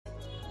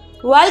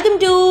Welcome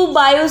to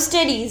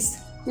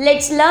BioStudies.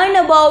 Let's learn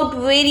about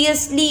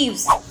various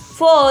leaves.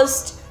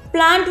 First,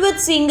 plant with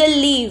single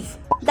leaf,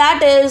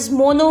 that is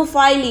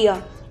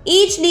monophylia.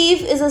 Each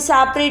leaf is a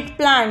separate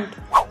plant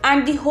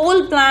and the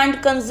whole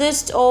plant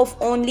consists of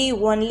only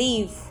one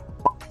leaf.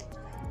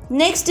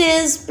 Next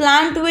is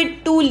plant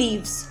with two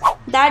leaves,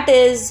 that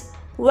is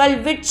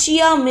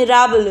Welwitschia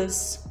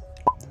mirabilis.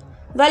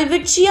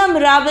 Welwitschia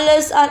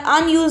mirabilis are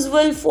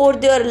unusual for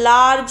their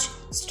large,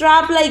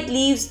 strap-like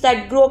leaves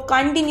that grow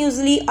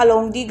continuously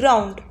along the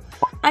ground.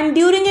 And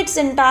during its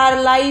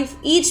entire life,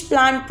 each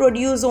plant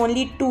produces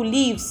only two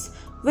leaves,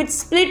 which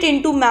split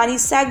into many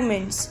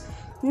segments.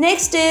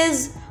 Next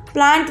is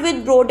plant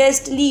with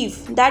broadest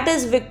leaf, that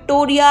is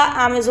Victoria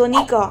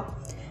amazonica.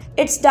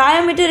 Its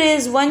diameter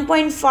is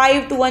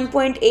 1.5 to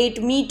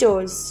 1.8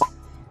 meters.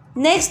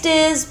 Next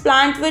is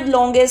plant with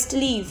longest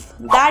leaf,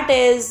 that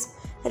is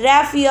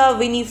Raphia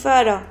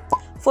vinifera.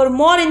 For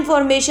more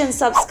information,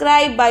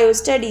 subscribe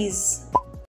BioStudies.